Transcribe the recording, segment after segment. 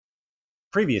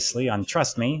Previously on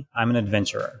Trust Me, I'm an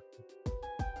Adventurer.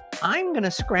 I'm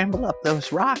gonna scramble up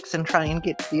those rocks and try and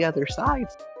get to the other side.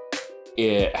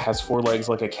 It has four legs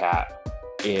like a cat.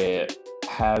 It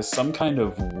has some kind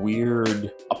of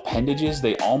weird appendages.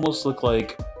 They almost look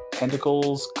like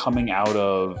tentacles coming out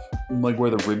of like where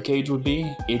the rib cage would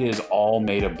be. It is all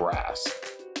made of brass.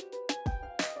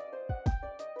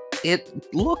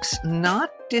 It looks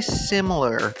not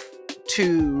dissimilar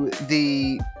to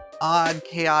the odd,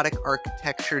 chaotic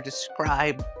architecture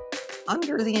described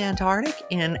under the Antarctic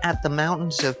and at the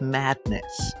Mountains of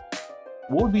Madness.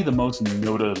 What would be the most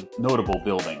notable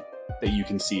building that you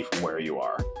can see from where you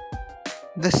are?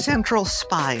 The central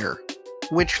spire,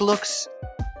 which looks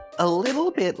a little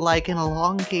bit like an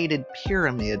elongated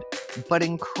pyramid, but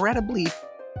incredibly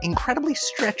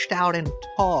stretched out and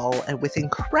tall and with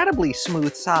incredibly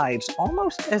smooth sides,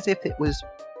 almost as if it was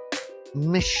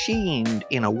machined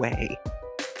in a way.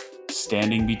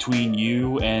 Standing between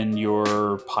you and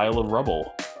your pile of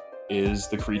rubble is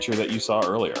the creature that you saw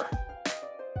earlier.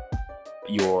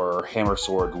 Your hammer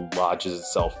sword lodges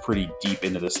itself pretty deep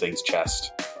into this thing's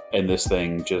chest, and this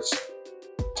thing just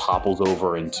topples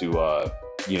over into a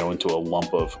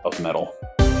lump of metal.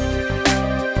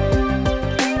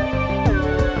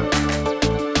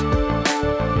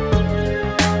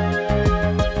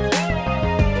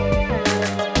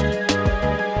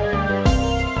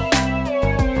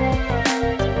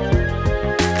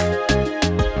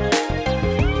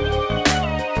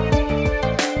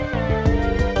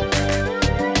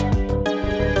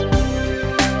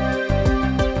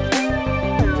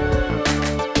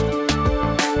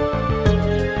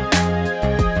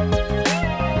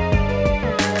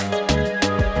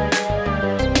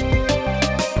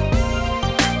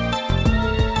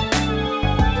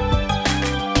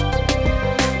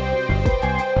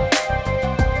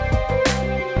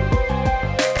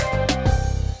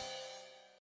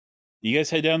 You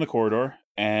guys head down the corridor,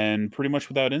 and pretty much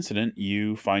without incident,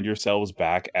 you find yourselves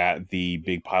back at the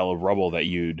big pile of rubble that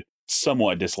you'd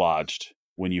somewhat dislodged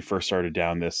when you first started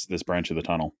down this branch of the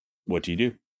tunnel. What do you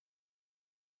do?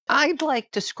 I'd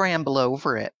like to scramble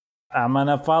over it. I'm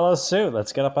gonna follow suit.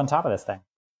 Let's get up on top of this thing.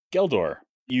 Geldor,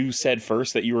 you said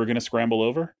first that you were going to scramble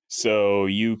over. So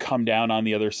you come down on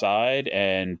the other side,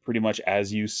 and pretty much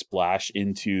as you splash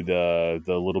into the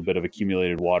little bit of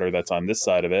accumulated water that's on this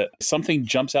side of it, something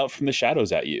jumps out from the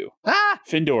shadows at you. Ah!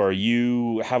 Findor,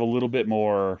 you have a little bit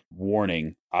more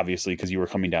warning, obviously, because you were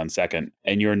coming down second,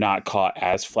 and you're not caught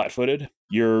as flat-footed.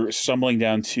 You're stumbling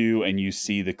down too, and you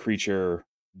see the creature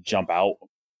jump out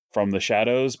from the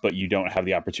shadows, but you don't have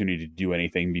the opportunity to do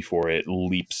anything before it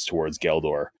leaps towards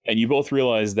Geldor. And you both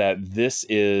realize that this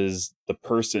is the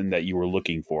person that you were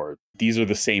looking for. These are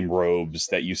the same robes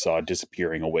that you saw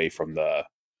disappearing away from the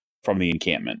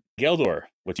encampment. Geldor,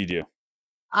 what do you do?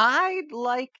 I'd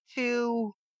like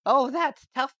to... Oh, that's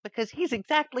tough because he's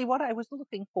exactly what I was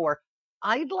looking for.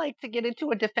 I'd like to get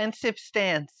into a defensive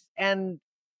stance and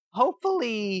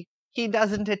hopefully he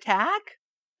doesn't attack.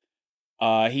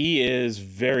 He is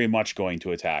very much going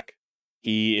to attack.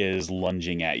 He is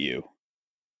lunging at you.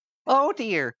 Oh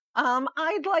dear.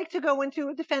 I'd like to go into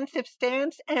a defensive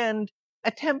stance and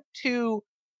attempt to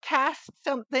cast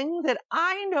something that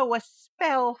I know a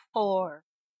spell for.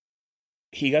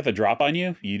 He got the drop on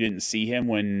you. You didn't see him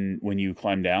when you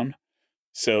climbed down.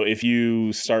 So if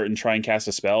you start and try and cast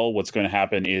a spell, what's going to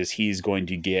happen is he's going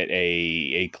to get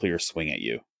a clear swing at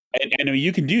you. And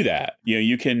you can do that.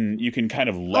 You can kind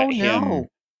of let him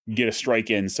get a strike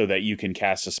in so that you can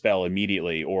cast a spell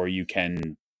immediately, or you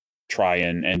can try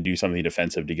and do something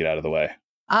defensive to get out of the way.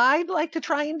 I'd like to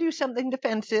try and do something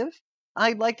defensive.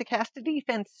 I'd like to cast a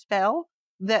defense spell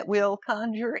that will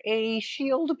conjure a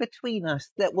shield between us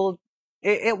that will...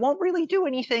 It won't really do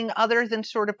anything other than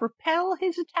sort of repel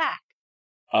his attack.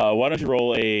 Why don't you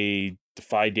roll a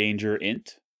Defy Danger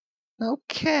int?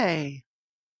 Okay.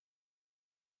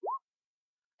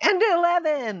 And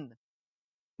 11!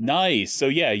 Nice. So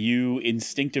yeah, you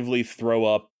instinctively throw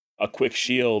up a quick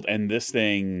shield, and this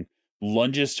thing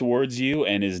lunges towards you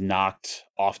and is knocked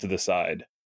off to the side.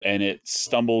 And it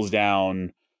stumbles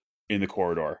down in the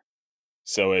corridor.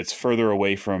 So it's further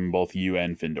away from both you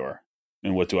and Findor.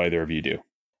 And what do either of you do?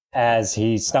 As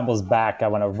he stumbles back, I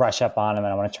want to rush up on him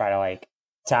and I want to try to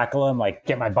tackle him,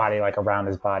 get my body around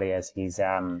his body as he's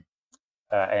and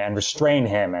restrain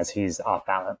him as he's off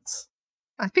balance.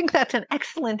 I think that's an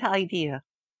excellent idea.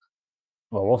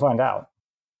 Well, we'll find out.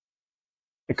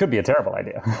 It could be a terrible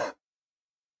idea.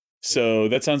 So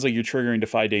that sounds like you're triggering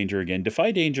Defy Danger again.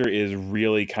 Defy Danger is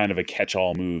really kind of a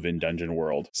catch-all move in Dungeon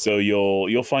World. So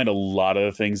you'll find a lot of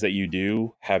the things that you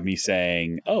do have me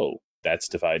saying, oh, that's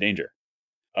Defy Danger.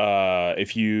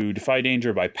 If you defy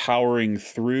danger by powering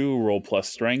through, roll plus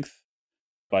strength.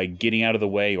 By getting out of the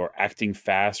way or acting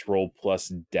fast, roll plus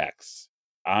dex.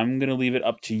 I'm going to leave it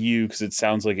up to you because it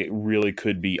sounds like it really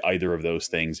could be either of those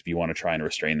things if you want to try and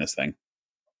restrain this thing.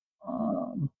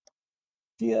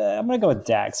 Yeah, I'm going to go with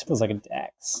dex. Feels like a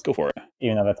dex. Go for it.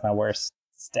 Even though that's my worst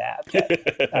stat.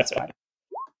 That's fine.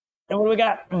 And what do we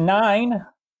got? 9.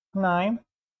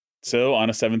 So on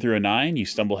a 7 through a 9, you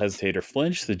stumble, hesitate, or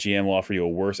flinch. The GM will offer you a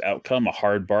worse outcome, a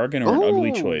hard bargain, or an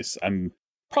ugly choice. I'm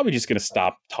probably just going to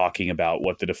stop talking about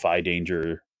what the defy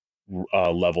danger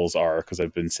levels are because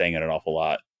I've been saying it an awful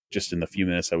lot just in the few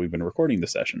minutes that we've been recording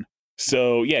this session.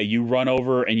 So yeah, you run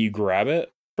over and you grab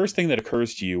it. First thing that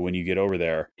occurs to you when you get over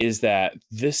there is that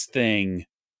this thing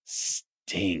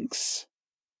stinks.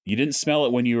 You didn't smell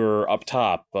it when you were up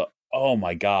top, but oh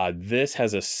my God, this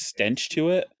has a stench to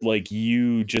it like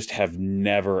you just have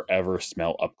never, ever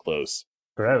smelled up close.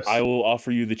 Gross. I will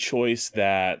offer you the choice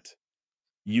that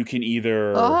you can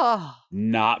either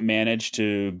not manage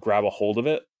to grab a hold of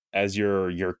it as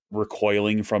you're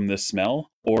recoiling from this smell,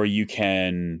 or you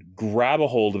can grab a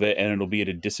hold of it and it'll be at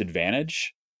a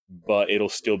disadvantage, but it'll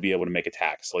still be able to make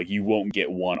attacks. Like you won't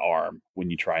get one arm when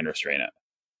you try and restrain it.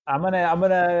 I'm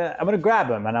gonna grab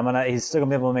him, and he's still gonna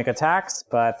be able to make attacks,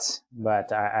 but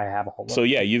I have a hold of him. So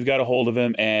yeah, you've got a hold of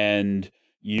him, and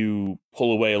you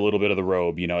pull away a little bit of the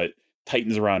robe. You know, it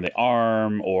tightens around the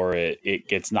arm, or it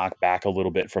gets knocked back a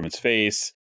little bit from its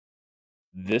face.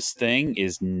 This thing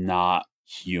is not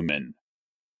human.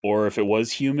 Or if it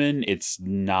was human, it's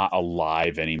not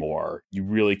alive anymore. You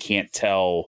really can't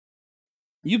tell.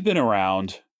 You've been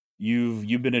around.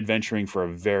 You've been adventuring for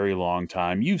a very long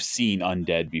time. You've seen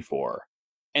undead before.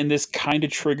 And this kind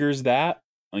of triggers that.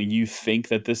 You think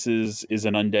that this is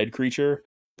an undead creature,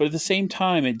 but at the same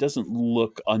time, it doesn't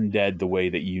look undead the way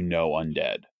that you know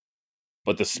undead.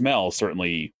 But the smell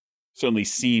certainly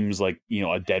seems like, you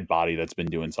know, a dead body that's been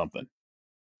doing something.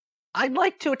 I'd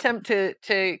like to attempt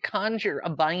to conjure a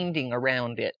binding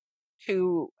around it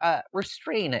to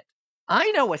restrain it. I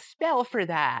know a spell for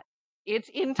that. It's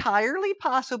entirely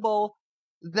possible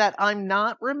that I'm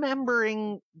not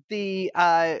remembering the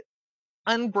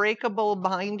unbreakable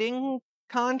binding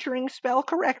conjuring spell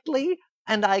correctly,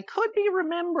 and I could be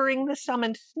remembering the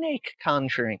summoned snake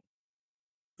conjuring.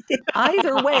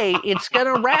 Either way, it's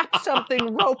gonna wrap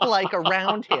something rope-like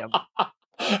around him.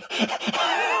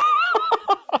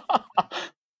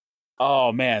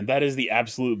 Oh man, that is the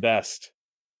absolute best.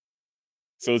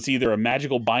 So it's either a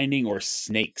magical binding or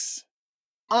snakes.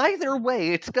 Either way,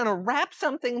 it's gonna wrap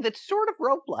something that's sort of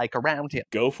rope-like around him.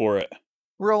 Go for it.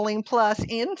 Rolling plus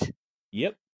int.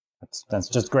 Yep. That's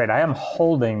just great. I am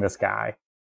holding this guy.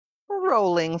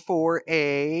 Rolling for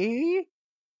a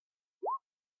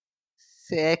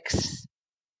 6.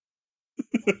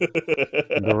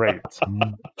 Great.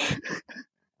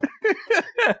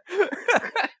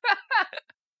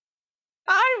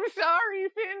 I'm sorry,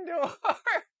 Findor.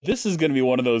 This is going to be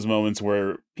one of those moments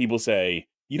where people say,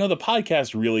 you know, the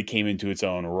podcast really came into its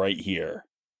own right here.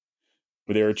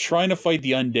 Where they were trying to fight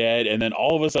the undead, and then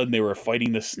all of a sudden they were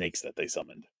fighting the snakes that they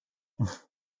summoned.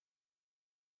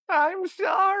 I'm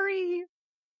sorry.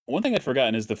 One thing I'd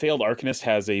forgotten is the Failed Arcanist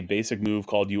has a basic move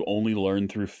called You Only Learn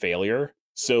Through Failure.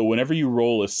 So whenever you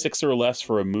roll a 6 or less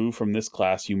for a move from this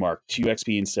class, you mark 2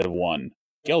 XP instead of 1.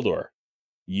 Geldor,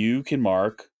 you can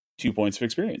mark 2 points of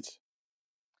experience.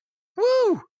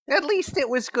 Woo! At least it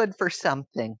was good for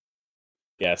something.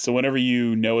 Yeah, so whenever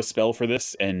you know a spell for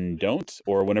this and don't,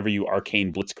 or whenever you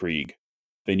Arcane Blitzkrieg,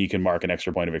 then you can mark an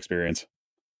extra point of experience.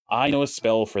 I know a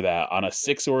spell for that. On a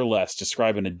 6 or less,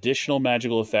 describe an additional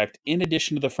magical effect in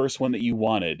addition to the first one that you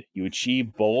wanted. You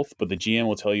achieve both, but the GM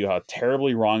will tell you how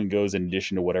terribly wrong it goes in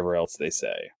addition to whatever else they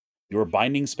say. Your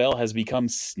binding spell has become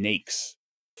snakes.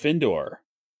 Findor,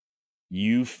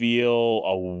 you feel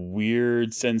a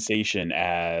weird sensation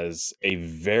as a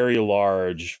very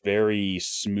large, very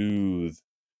smooth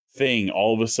thing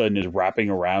all of a sudden is wrapping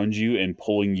around you and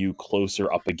pulling you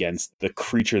closer up against the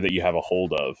creature that you have a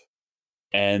hold of.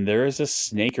 And there is a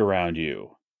snake around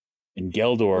you. And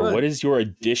Geldor, what is your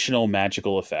additional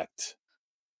magical effect?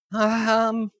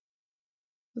 The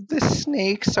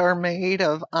snakes are made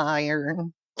of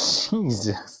iron.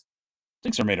 Jesus.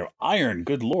 Snakes are made of iron,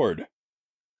 good lord.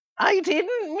 I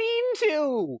didn't mean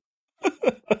to.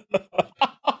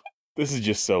 This is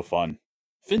just so fun.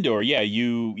 Findor, yeah,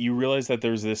 you realize that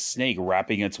there's this snake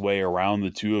wrapping its way around the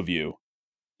two of you.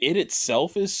 It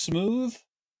itself is smooth,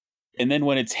 and then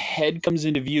when its head comes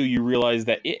into view, you realize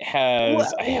that it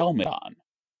has a helmet on.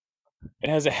 It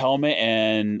has a helmet,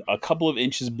 and a couple of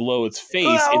inches below its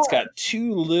face, it's got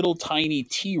 2 little tiny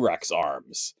T-Rex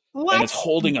arms. What? And it's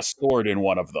holding a sword in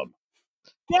one of them.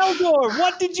 Geldor,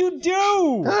 what did you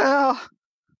do?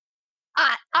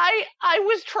 I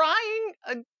was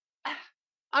trying.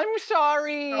 I'm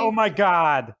sorry. Oh my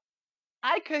god.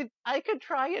 I could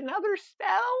try another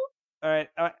spell. All right,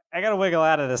 I gotta wiggle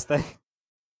out of this thing.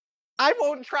 I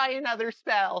won't try another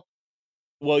spell.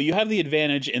 Well, you have the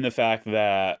advantage in the fact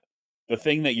that the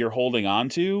thing that you're holding on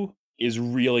to is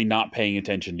really not paying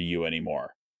attention to you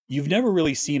anymore. You've never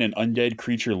really seen an undead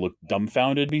creature look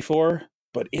dumbfounded before,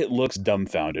 but it looks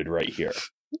dumbfounded right here.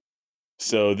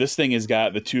 So this thing has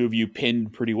got the two of you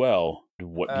pinned pretty well.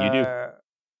 What do you do?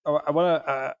 I'm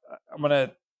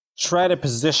gonna try to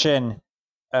position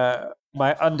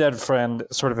my undead friend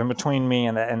sort of in between me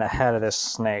and the head of this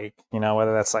snake. You know,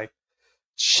 whether that's like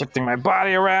shifting my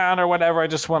body around or whatever. I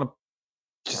just want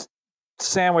to just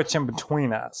sandwich in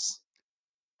between us.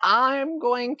 I'm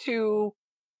going to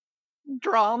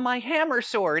draw my hammer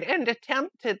sword and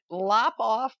attempt to lop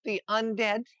off the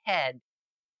undead's head.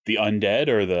 The undead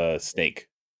or the snake?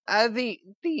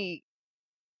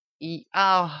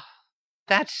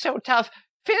 That's so tough.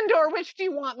 Findor, which do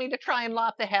you want me to try and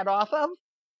lop the head off of?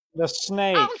 The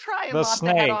snake. I'll try and lop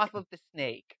the head off of the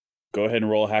snake. Go ahead and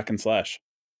roll a hack and slash.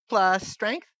 Plus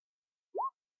strength.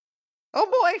 Oh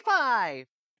boy, 5.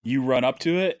 You run up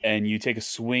to it and you take a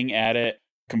swing at it,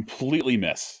 completely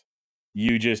miss.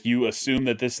 You assume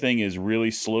that this thing is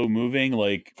really slow moving,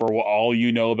 like for all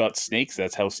you know about snakes,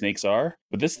 that's how snakes are.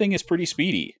 But this thing is pretty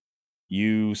speedy.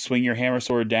 You swing your hammer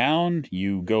sword down,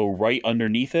 you go right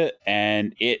underneath it,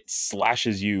 and it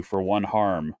slashes you for 1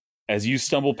 harm as you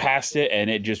stumble past it, and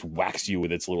it just whacks you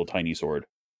with its little tiny sword.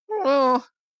 Oh,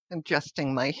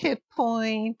 adjusting my hit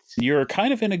points. You're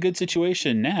kind of in a good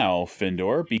situation now,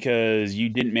 Findor, because you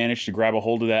didn't manage to grab a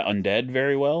hold of that undead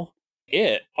very well.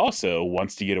 It also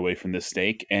wants to get away from this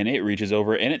snake, and it reaches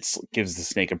over and it gives the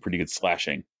snake a pretty good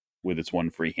slashing with its one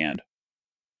free hand.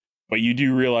 But you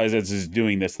do realize as it's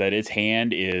doing this that its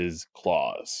hand is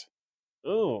claws.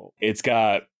 Ooh. It's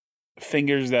got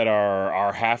fingers that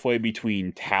are halfway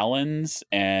between talons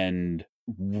and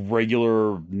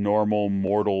regular, normal,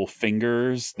 mortal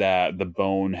fingers that the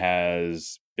bone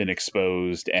has been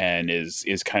exposed and is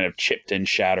kind of chipped and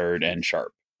shattered and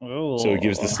sharp. Ooh. So it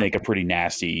gives the snake a pretty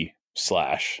nasty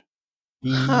slash.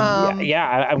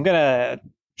 Yeah, I'm gonna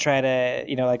try to,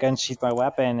 like unsheath my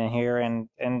weapon in here and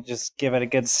just give it a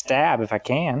good stab if I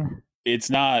can. It's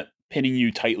not pinning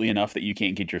you tightly enough that you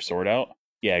can't get your sword out.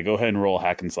 Yeah, go ahead and roll a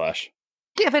hack and slash.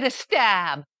 Give it a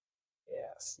stab.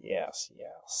 Yes.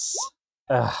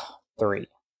 3.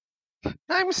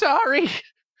 I'm sorry.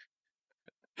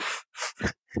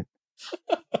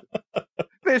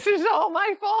 This is all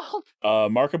my fault.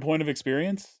 Mark a point of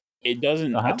experience. It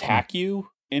doesn't attack you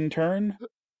in turn,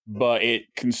 but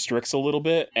it constricts a little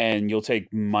bit, and you'll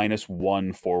take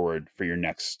 -1 forward for your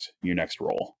next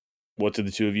roll. What do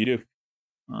the two of you do?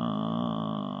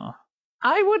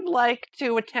 I would like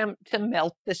to attempt to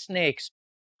melt the snakes.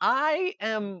 I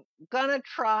am gonna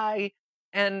try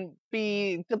and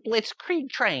be the Blitzkrieg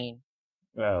train.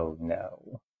 Oh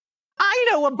no. I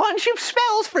know a bunch of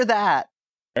spells for that.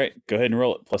 All right, go ahead and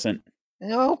roll it. Plus int.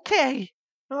 Okay,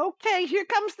 here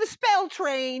comes the spell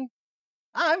train.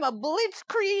 I'm a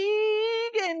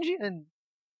Blitzkrieg engine.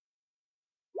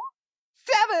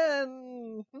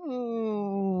 7.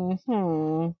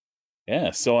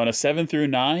 Yeah, so on a 7 through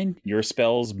 9, your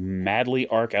spells madly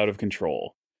arc out of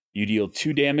control. You deal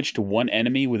 2 damage to 1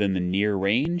 enemy within the near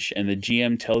range, and the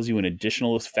GM tells you an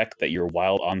additional effect that your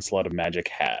Wild Onslaught of Magic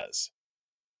has.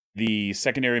 The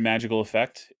secondary magical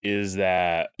effect is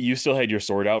that you still had your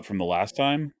sword out from the last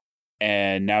time,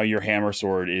 and now your hammer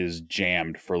sword is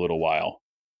jammed for a little while.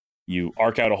 You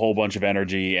arc out a whole bunch of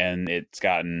energy, and it's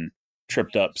gotten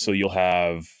tripped up, so you'll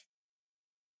have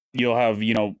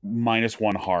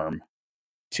 -1 harm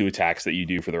to attacks that you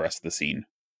do for the rest of the scene.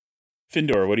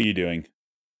 Findor, what are you doing?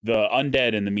 The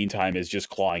undead, in the meantime, is just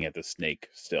clawing at the snake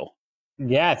still.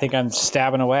 Yeah, I think I'm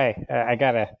stabbing away. I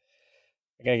gotta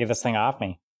get this thing off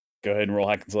me. Go ahead and roll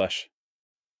hack and slash.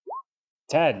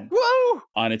 10. Whoa!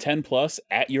 On a 10 plus,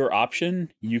 at your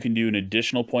option, you can do an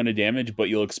additional point of damage, but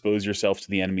you'll expose yourself to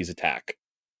the enemy's attack,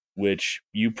 which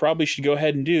you probably should go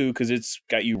ahead and do because it's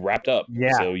got you wrapped up.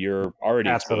 Yeah. So you're already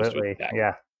exposed to attack.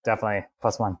 Yeah, definitely.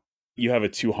 +1. You have a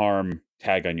 2 harm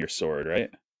tag on your sword, right?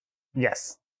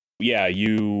 Yes. Yeah,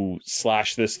 you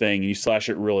slash this thing, you slash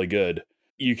it really good.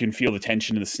 You can feel the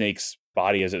tension in the snake's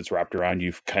body as it's wrapped around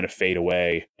you kind of fade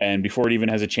away. And before it even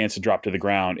has a chance to drop to the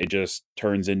ground, it just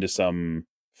turns into some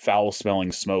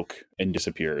foul-smelling smoke and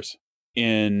disappears.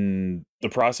 In the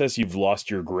process, you've lost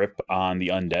your grip on the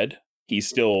undead. He's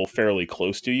still fairly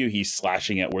close to you. He's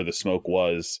slashing at where the smoke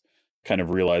was, kind of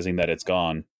realizing that it's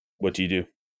gone. What do you do?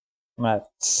 I'm gonna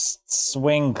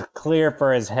swing clear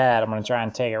for his head. I'm gonna try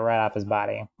and take it right off his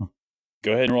body.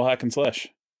 Go ahead and roll hack and slash.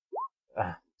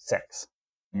 6.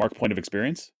 Mark point of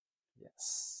experience.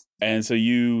 Yes. And so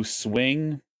you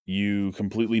swing, you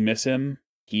completely miss him.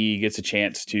 He gets a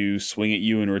chance to swing at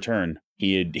you in return.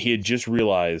 He had just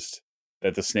realized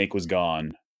that the snake was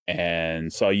gone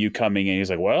and saw you coming, and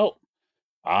he's like, well,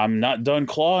 I'm not done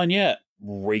clawing yet.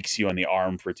 Rakes you on the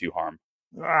arm for 2 harm.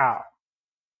 Wow.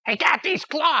 I got these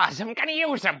claws. I'm going to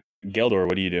use them. Geldor,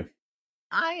 what do you do?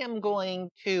 I am going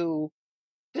to,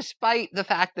 despite the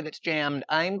fact that it's jammed,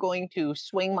 I'm going to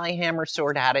swing my hammer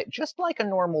sword at it just like a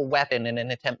normal weapon in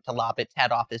an attempt to lop its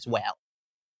head off as well.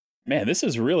 Man, this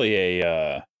is really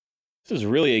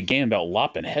a game about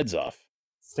lopping heads off.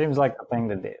 Seems like the thing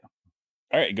to do.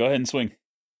 All right, go ahead and swing.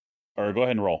 Or go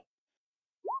ahead and roll.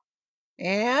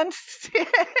 And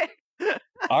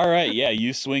All right, yeah,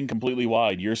 you swing completely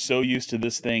wide. You're so used to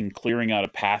this thing clearing out a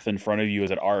path in front of you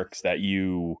as it arcs that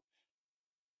you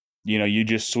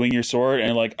just swing your sword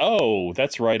and like, oh,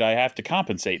 that's right, I have to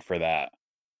compensate for that.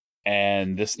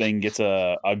 And this thing gets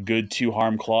a good 2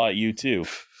 harm claw at you too.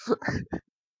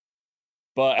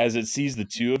 But as it sees the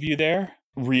 2 of you there,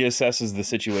 reassesses the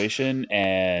situation,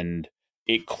 and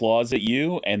it claws at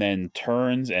you and then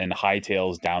turns and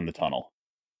hightails down the tunnel.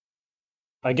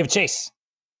 I give chase.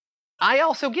 I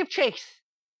also give chase.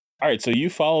 All right, so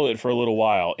you follow it for a little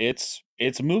while. It's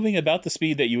moving about the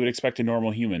speed that you would expect a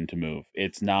normal human to move.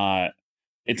 It's not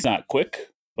quick,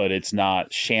 but it's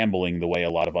not shambling the way a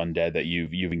lot of undead that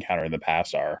you've encountered in the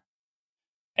past are.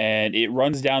 And it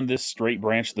runs down this straight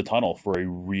branch of the tunnel for a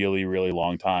really, really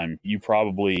long time. You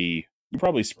probably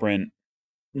sprint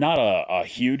not a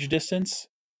huge distance.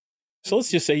 So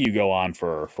let's just say you go on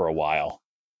for a while.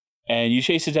 And you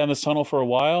chase it down this tunnel for a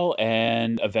while,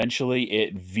 and eventually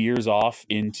it veers off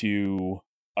into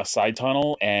a side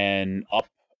tunnel and up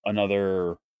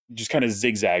another, just kind of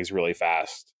zigzags really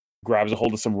fast. Grabs a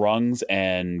hold of some rungs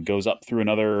and goes up through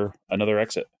another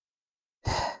exit.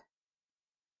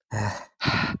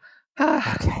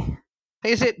 Okay.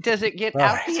 Does it get All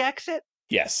out right. the exit?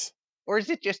 Yes. Or is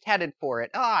it just headed for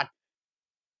it?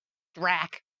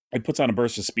 Drac. It puts on a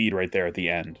burst of speed right there at the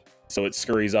end. So it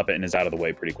scurries up it and is out of the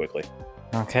way pretty quickly.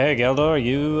 Okay, Geldor,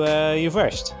 you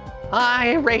first.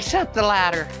 I race up the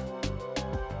ladder.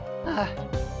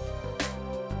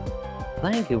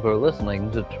 Thank you for listening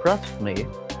to Trust Me,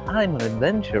 I'm an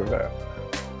Adventurer.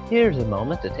 Here's a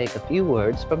moment to take a few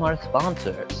words from our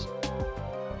sponsors.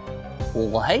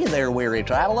 Well, hey there, weary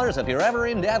travelers. If you're ever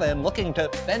in Devon looking to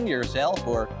defend yourself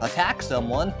or attack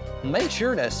someone, make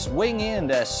sure to swing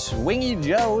into Swingy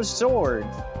Joe's Swords.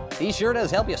 He sure does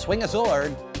help you swing a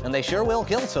sword, and they sure will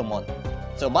kill someone.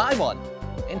 So buy one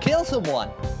and kill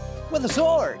someone with a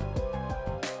sword.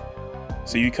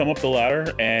 So you come up the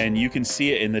ladder and you can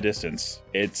see it in the distance.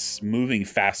 It's moving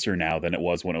faster now than it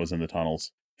was when it was in the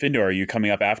tunnels. Findor, are you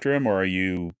coming up after him, or are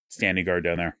you standing guard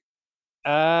down there?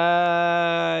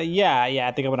 Yeah,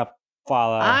 I think I'm gonna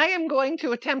follow. I am going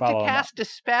to attempt to follow him up. cast a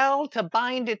spell to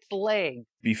bind its leg.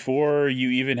 Before you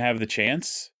even have the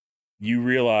chance, you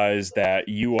realize that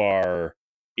you are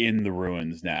in the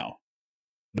ruins now.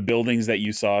 The buildings that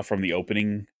you saw from the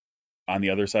opening on the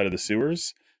other side of the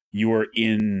sewers, you are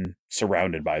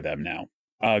surrounded by them now.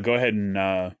 Go ahead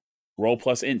and roll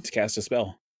plus int to cast a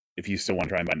spell if you still want to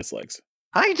try and bind its legs.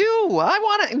 I do. I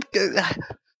want to.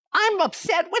 I'm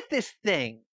upset with this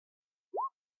thing.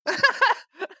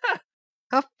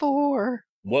 A 4.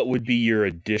 What would be your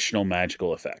additional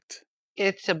magical effect?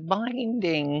 It's a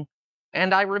binding,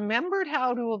 and I remembered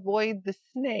how to avoid the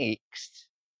snakes,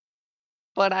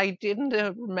 but I didn't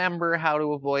remember how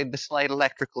to avoid the slight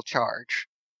electrical charge.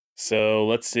 So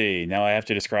let's see. Now I have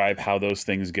to describe how those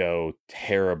things go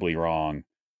terribly wrong.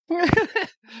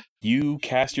 You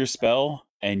cast your spell,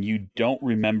 and you don't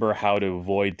remember how to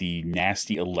avoid the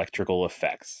nasty electrical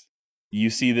effects. You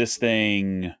see this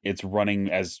thing, it's running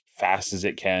as fast as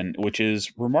it can, which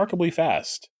is remarkably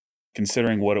fast,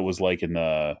 considering what it was like in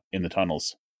the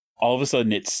tunnels. All of a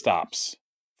sudden, it stops.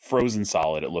 Frozen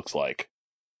solid, it looks like.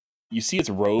 You see its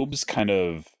robes kind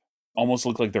of almost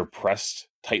look like they're pressed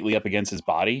tightly up against his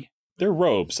body. They're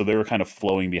robes, so they were kind of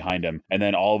flowing behind him. And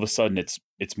then all of a sudden,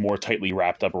 it's more tightly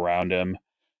wrapped up around him.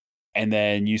 And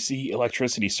then you see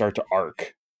electricity start to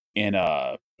arc in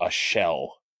a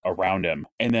shell around him.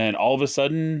 And then all of a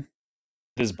sudden,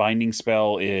 this binding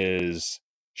spell is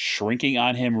shrinking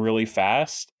on him really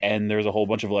fast, and there's a whole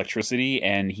bunch of electricity,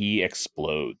 and he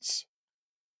explodes.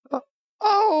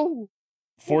 Oh!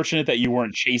 Fortunate that you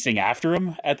weren't chasing after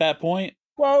him at that point.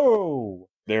 Whoa!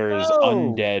 There's Whoa!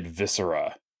 undead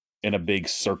viscera in a big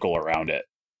circle around it.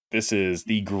 This is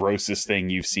the grossest thing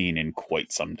you've seen in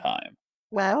quite some time.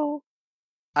 Well,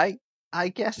 I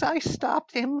guess I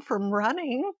stopped him from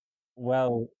running.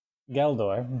 Well,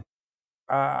 Geldor,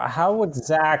 how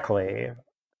exactly, if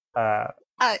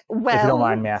you don't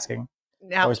mind me asking, are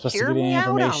Now we supposed to hear get any me out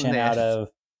on information out this.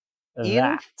 of In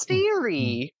that?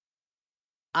 theory,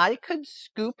 I could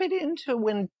scoop it into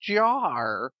a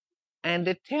jar and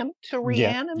attempt to Yeah.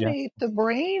 reanimate the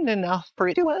brain enough for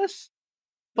it to us,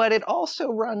 but it also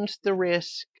runs the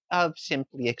risk of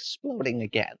simply exploding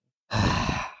again.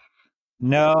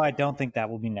 No, I don't think that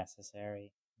will be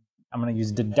necessary. I'm going to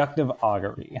use deductive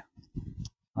augury.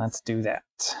 Let's do that.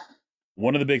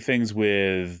 One of the big things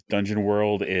with Dungeon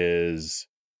World is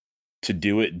to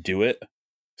do it.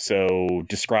 So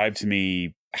describe to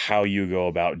me how you go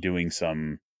about doing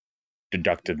some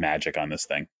deductive magic on this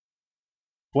thing.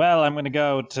 Well, I'm going to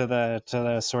go to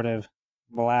the sort of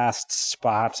last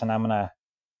spot, and I'm going to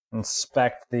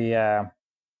inspect the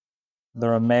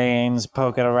remains,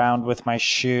 poke it around with my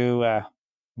shoe,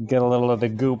 get a little of the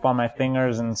goop on my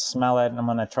fingers and smell it. And I'm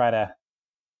going to try to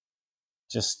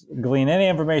just glean any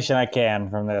information I can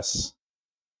from this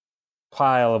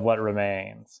pile of what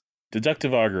remains.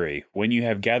 Deductive augury. When you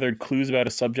have gathered clues about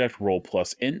a subject, roll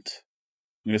plus int.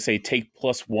 I'm going to say take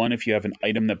 +1 if you have an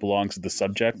item that belongs to the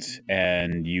subject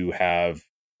and you have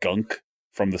gunk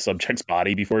from the subject's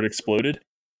body before it exploded.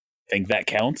 Think that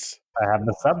counts? I have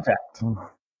the subject.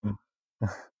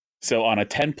 So on a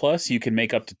 10+, you can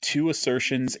make up to 2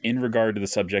 assertions in regard to the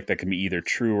subject that can be either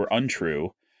true or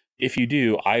untrue. If you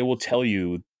do, I will tell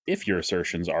you if your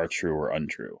assertions are true or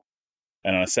untrue.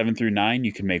 And on a 7 through 9,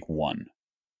 you can make 1.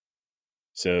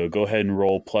 So go ahead and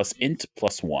roll plus int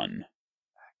 +1.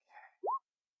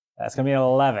 That's going to be an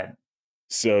 11.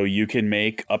 So you can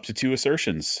make up to 2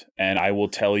 assertions, and I will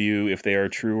tell you if they are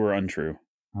true or untrue.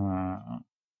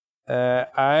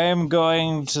 I'm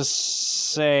going to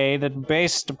say that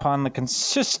based upon the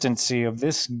consistency of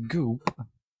this goop,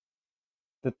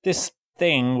 that this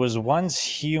thing was once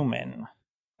human.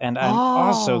 And I'm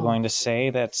also going to say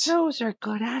that Those are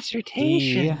good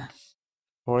assertions.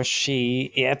 or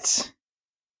she, it,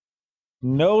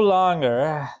 no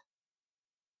longer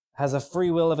has a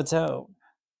free will of its own.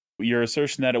 Your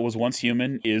assertion that it was once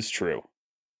human is true.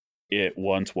 It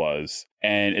once was.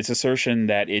 And its assertion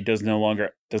that it does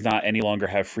not any longer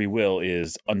have free will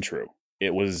is untrue.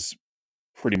 It was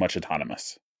pretty much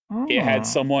autonomous. It had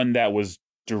someone that was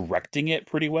directing it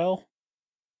pretty well,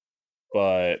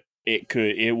 but it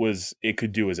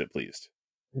could do as it pleased.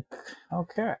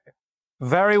 Okay.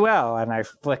 Very well. And I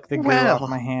flick the goo Well. off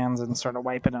my hands and sort of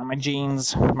wipe it on my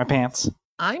jeans, my pants.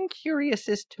 I'm curious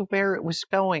as to where it was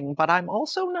going, but I'm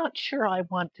also not sure I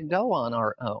want to go on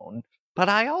our own. But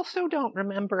I also don't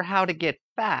remember how to get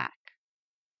back.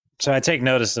 So I take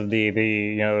notice of the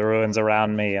ruins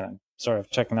around me and I'm sort of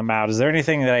checking them out. Is there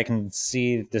anything that I can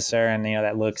see, discern,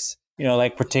 that looks,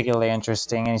 like particularly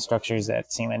interesting? Any structures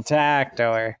that seem intact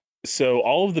or? So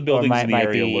all of the buildings in the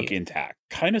area be... look intact.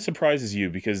 Kind of surprises you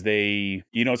because they,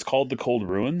 it's called the Cold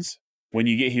Ruins. When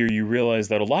you get here, you realize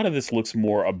that a lot of this looks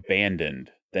more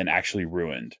abandoned than actually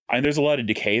ruined. And there's a lot of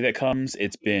decay that comes.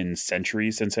 It's been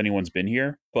centuries since anyone's been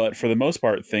here. But for the most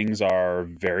part, things are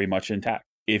very much intact.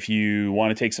 If you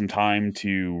want to take some time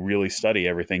to really study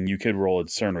everything, you could roll a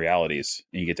Discern Realities,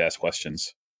 and you get to ask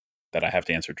questions that I have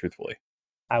to answer truthfully.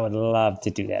 I would love to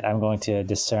do that. I'm going to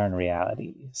Discern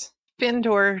Realities.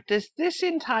 Findor, does this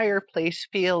entire place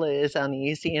feel as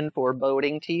uneasy and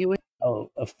foreboding to you? Oh,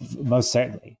 most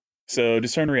certainly. So,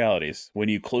 Discern Realities. When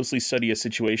you closely study a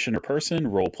situation or person,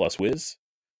 roll plus whiz.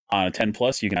 On a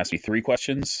 10+, you can ask me 3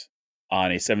 questions. On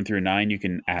a 7 through 9, you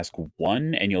can ask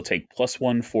 1, and you'll take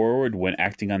 +1 forward when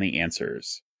acting on the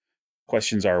answers.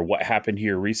 Questions are, what happened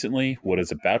here recently? What is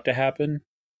about to happen?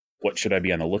 What should I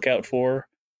be on the lookout for?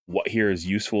 What here is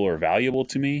useful or valuable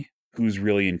to me? Who's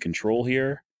really in control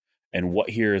here? And what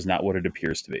here is not what it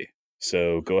appears to be.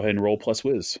 So go ahead and roll plus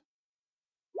whiz.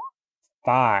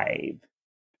 5.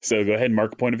 So go ahead and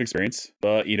mark a point of experience,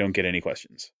 but you don't get any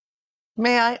questions.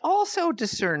 May I also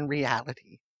discern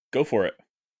reality? Go for it.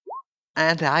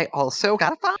 And I also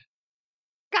got a 5.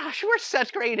 Gosh, we're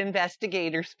such great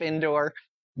investigators, Findor.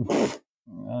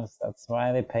 Yes, that's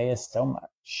why they pay us so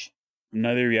much.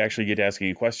 Neither of you actually get to ask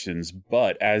any questions,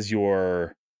 but as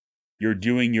you're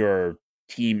doing your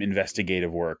team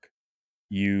investigative work,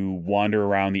 you wander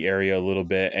around the area a little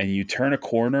bit and you turn a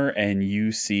corner and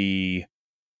you see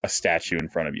a statue in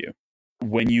front of you.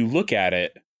 When you look at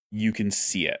it, you can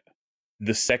see it.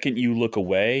 The second you look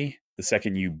away, the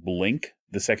second you blink,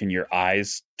 the second your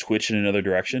eyes twitch in another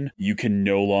direction, you can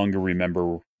no longer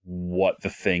remember what the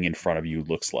thing in front of you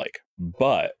looks like.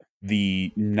 But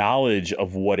the knowledge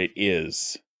of what it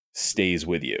is stays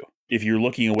with you. If you're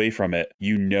looking away from it,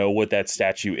 you know what that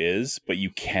statue is, but you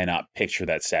cannot picture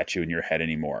that statue in your head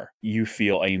anymore. You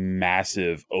feel a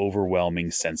massive,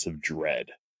 overwhelming sense of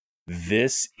dread.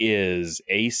 This is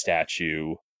a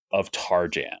statue of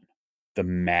Tarjan, the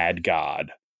mad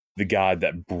god, the god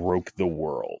that broke the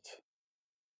world.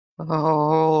 Oh,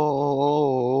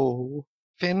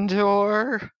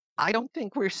 Findor, I don't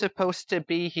think we're supposed to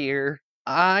be here.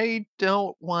 I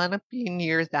don't want to be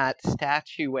near that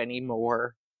statue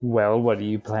anymore. Well, what do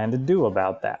you plan to do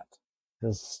about that?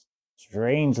 Just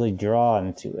strangely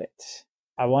drawn to it.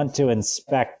 I want to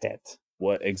inspect it.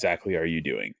 What exactly are you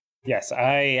doing? Yes,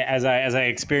 as I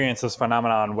experience this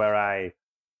phenomenon where I,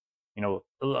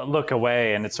 look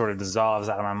away and it sort of dissolves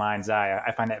out of my mind's eye,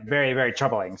 I find it very, very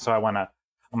troubling. So I'm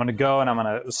gonna go and I'm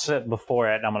gonna sit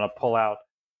before it and I'm gonna pull out,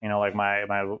 like my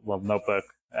little notebook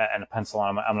and a pencil,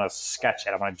 and I'm gonna sketch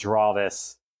it. I'm gonna draw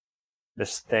this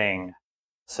thing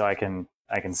so I can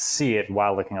see it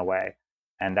while looking away,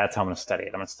 and that's how I'm gonna study it.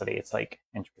 I'm gonna study its like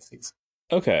intricacies.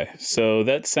 Okay, so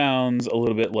that sounds a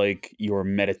little bit like your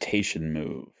meditation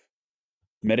move.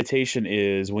 Meditation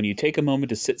is when you take a moment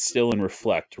to sit still and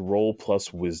reflect, roll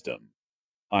plus wisdom.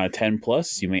 On a 10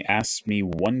 plus, you may ask me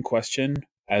one question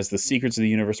as the secrets of the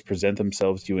universe present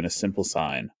themselves to you in a simple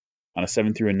sign. On a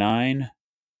 7 through a 9,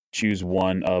 choose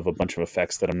one of a bunch of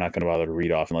effects that I'm not going to bother to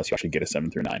read off unless you actually get a 7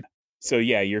 through 9. So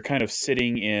yeah, you're kind of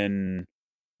sitting in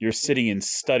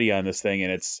study on this thing,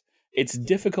 and it's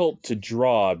difficult to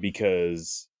draw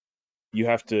because you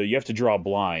have to draw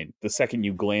blind. The second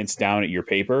you glance down at your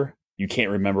paper, you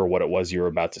can't remember what it was you were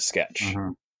about to sketch.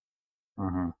 Mm-hmm.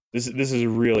 Mm-hmm. This is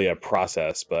really a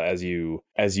process, but as you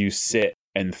sit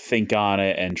and think on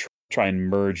it and try and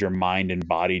merge your mind and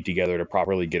body together to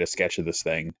properly get a sketch of this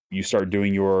thing, you start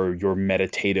doing your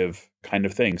meditative kind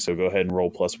of thing. So go ahead and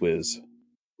roll plus whiz.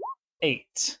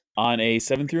 8. On a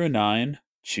 7 through a 9,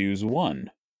 choose 1.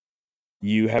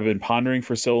 You have been pondering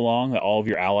for so long that all of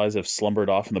your allies have slumbered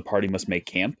off and the party must make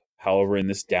camp. However, in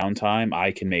this downtime,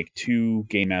 I can make 2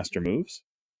 Game Master moves.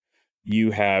 You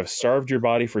have starved your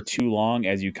body for too long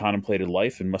as you contemplated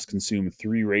life and must consume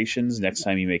 3 rations next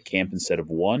time you make camp instead of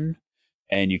 1.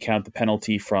 And you count the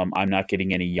penalty from I'm not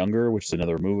getting any younger, which is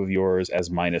another move of yours,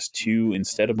 as -2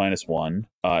 instead of -1,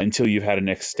 until you've had an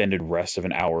extended rest of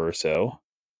an hour or so.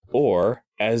 Or,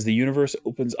 as the universe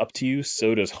opens up to you,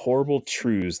 so does horrible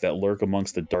truths that lurk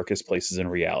amongst the darkest places in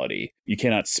reality. You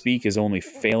cannot speak as only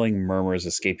failing murmurs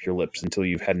escape your lips until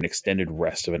you've had an extended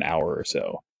rest of an hour or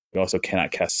so. You also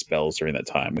cannot cast spells during that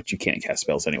time, which you can't cast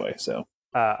spells anyway, so.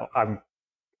 I'm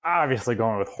obviously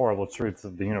going with horrible truths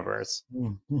of the universe.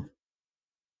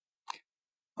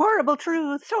 Horrible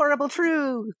truths, horrible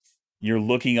truths. You're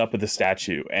looking up at the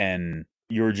statue and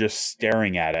you're just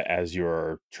staring at it as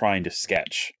you're trying to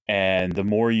sketch. And the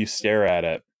more you stare at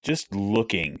it, just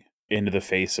looking into the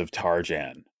face of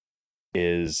Tarjan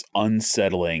is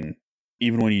unsettling,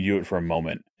 even when you do it for a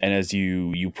moment. And as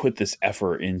you put this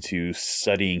effort into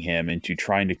studying him, into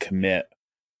trying to commit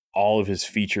all of his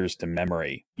features to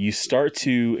memory, you start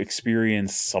to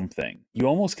experience something. You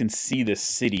almost can see this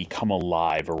city come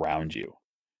alive around you.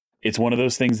 It's one of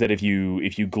those things that if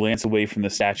you glance away from the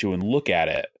statue and look at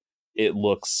it, it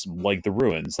looks like the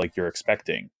ruins, like you're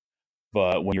expecting.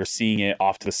 But when you're seeing it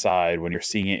off to the side, when you're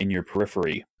seeing it in your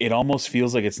periphery, it almost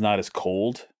feels like it's not as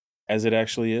cold as it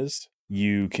actually is.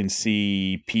 You can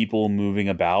see people moving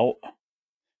about.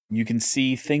 You can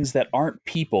see things that aren't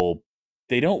people.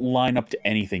 They don't line up to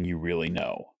anything you really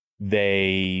know.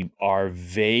 They are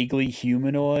vaguely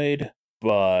humanoid,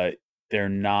 but they're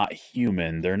not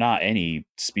human. They're not any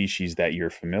species that you're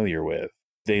familiar with.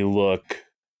 They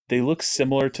look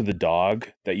similar to the dog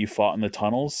that you fought in the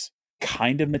tunnels.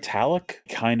 Kind of metallic,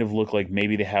 kind of look like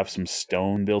maybe they have some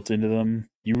stone built into them.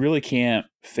 You really can't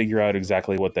figure out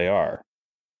exactly what they are.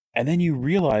 And then you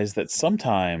realize that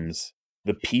sometimes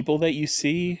the people that you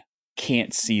see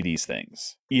can't see these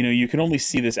things. You can only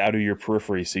see this out of your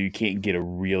periphery, so you can't get a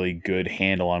really good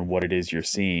handle on what it is you're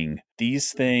seeing.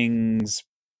 These things,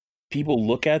 people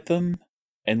look at them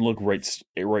and look right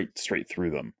straight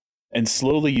through them. And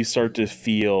slowly you start to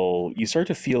feel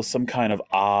some kind of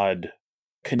odd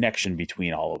connection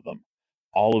between all of them.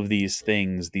 All of these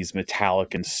things, these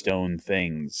metallic and stone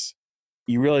things.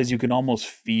 You realize you can almost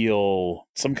feel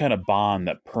some kind of bond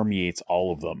that permeates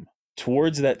all of them.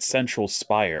 Towards that central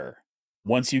spire,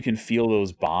 once you can feel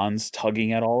those bonds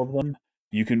tugging at all of them,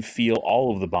 you can feel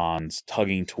all of the bonds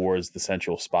tugging towards the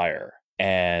central spire.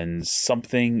 And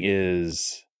something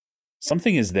is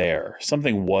there.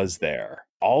 Something was there.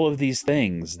 All of these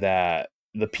things that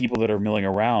the people that are milling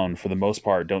around, for the most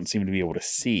part, don't seem to be able to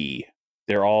see.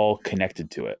 They're all connected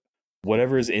to it.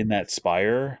 Whatever is in that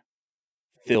spire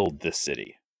filled this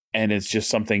city. And it's just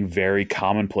something very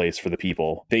commonplace for the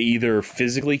people. They either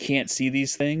physically can't see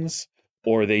these things,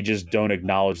 or they just don't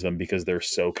acknowledge them because they're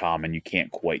so common you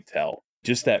can't quite tell.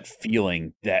 Just that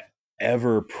feeling, that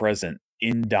ever-present,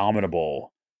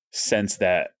 indomitable sense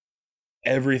that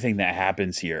everything that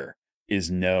happens here is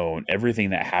known. Everything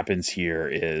that happens here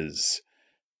is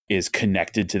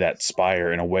connected to that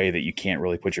spire in a way that you can't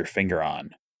really put your finger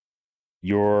on.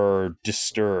 You're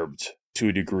disturbed to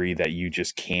a degree that you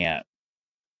just can't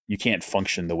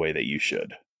function the way that you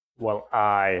should. Well,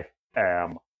 I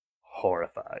am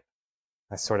horrified.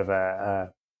 I sort of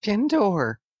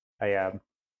Findor, I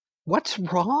what's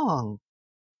wrong?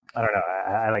 I don't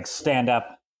know. I like stand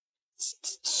up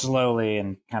slowly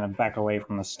and kind of back away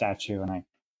from the statue, and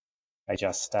I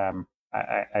just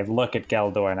I look at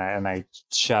Geldor and I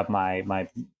shove my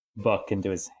book into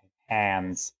his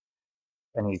hands,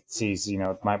 and he sees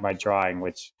my drawing,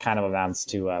 which kind of amounts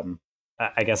to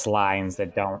I guess lines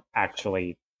that don't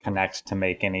actually connect to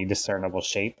make any discernible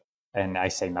shape, and I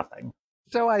say nothing.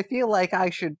 So I feel like I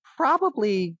should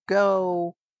probably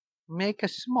go make a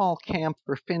small camp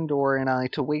for Findor and I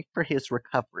to wait for his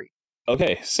recovery.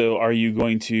 Okay, so are you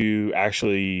going to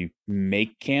actually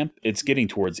make camp? It's getting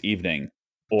towards evening.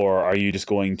 Or are you just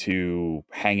going to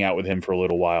hang out with him for a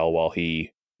little while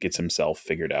he gets himself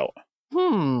figured out?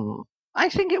 I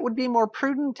think it would be more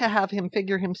prudent to have him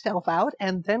figure himself out,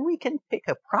 and then we can pick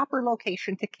a proper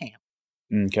location to camp.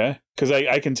 Okay, because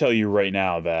I can tell you right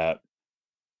now that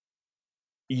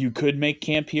you could make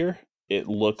camp here. It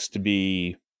looks to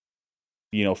be,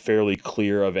 fairly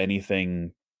clear of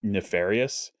anything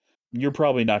nefarious. You're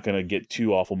probably not going to get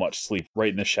too awful much sleep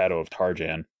right in the shadow of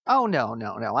Tarjan. Oh, no.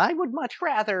 I would much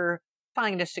rather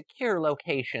find a secure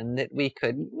location that we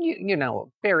could,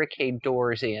 barricade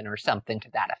doors in or something to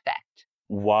that effect.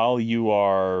 While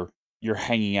you're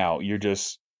hanging out, you're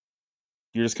just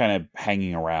kind of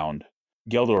hanging around.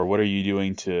 Geldor, what are you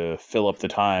doing to fill up the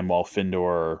time while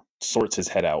Findor sorts his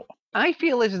head out? I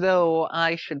feel as though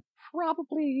I should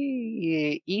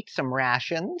probably eat some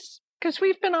rations, because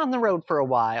we've been on the road for a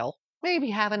while. Maybe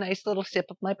have a nice little sip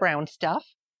of my brown stuff,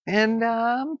 and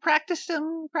practice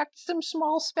some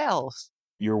small spells.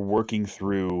 You're working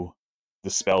through the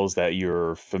spells that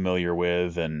you're familiar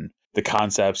with and the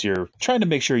concepts. You're trying to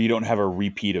make sure you don't have a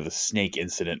repeat of the snake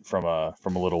incident from a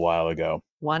little while ago.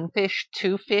 1 fish,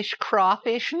 2 fish,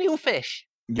 crawfish, new fish.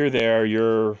 You're there,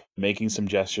 you're making some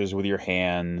gestures with your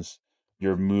hands,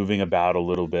 you're moving about a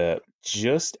little bit.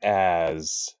 Just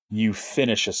as you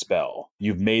finish a spell,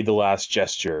 you've made the last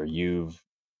gesture, you've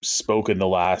spoken the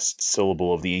last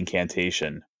syllable of the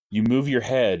incantation, you move your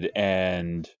head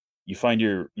and you find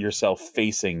yourself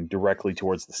facing directly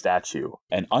towards the statue.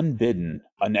 And unbidden,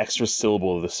 an extra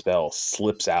syllable of the spell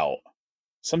slips out.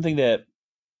 Something that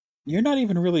you're not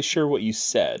even really sure what you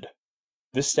said.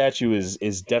 This statue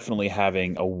is definitely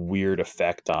having a weird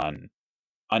effect on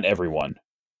everyone,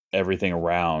 everything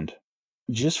around.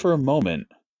 Just for a moment,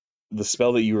 the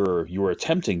spell that you were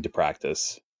attempting to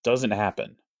practice doesn't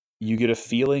happen. You get a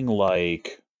feeling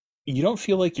like you don't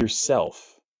feel like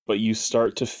yourself, but you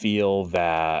start to feel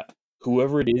that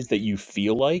whoever it is that you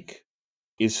feel like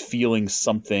is feeling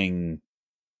something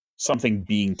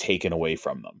being taken away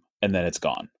from them, and then it's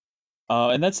gone.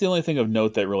 And that's the only thing of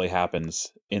note that really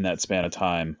happens in that span of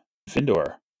time.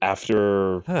 Findor,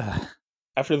 after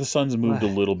the sun's moved a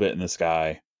little bit in the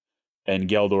sky, and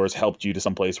Geldor's helped you to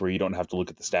some place where you don't have to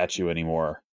look at the statue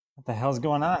anymore. What the hell's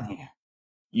going on here?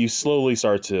 You slowly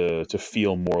start to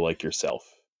feel more like yourself.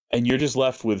 And you're just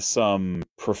left with some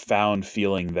profound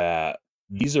feeling that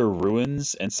these are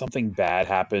ruins and something bad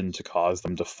happened to cause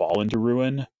them to fall into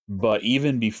ruin. But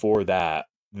even before that,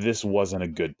 this wasn't a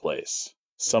good place.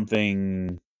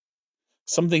 Something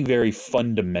very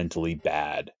fundamentally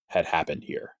bad had happened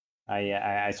here.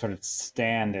 I sort of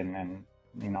stand and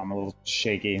I'm a little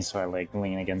shaky, so I like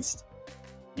lean against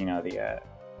the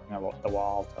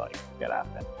wall to like get up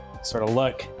and sort of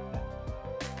look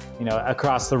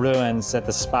across the ruins at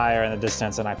the spire in the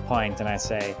distance, and I point and I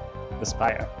say, "The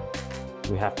spire.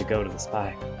 We have to go to the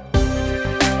spire."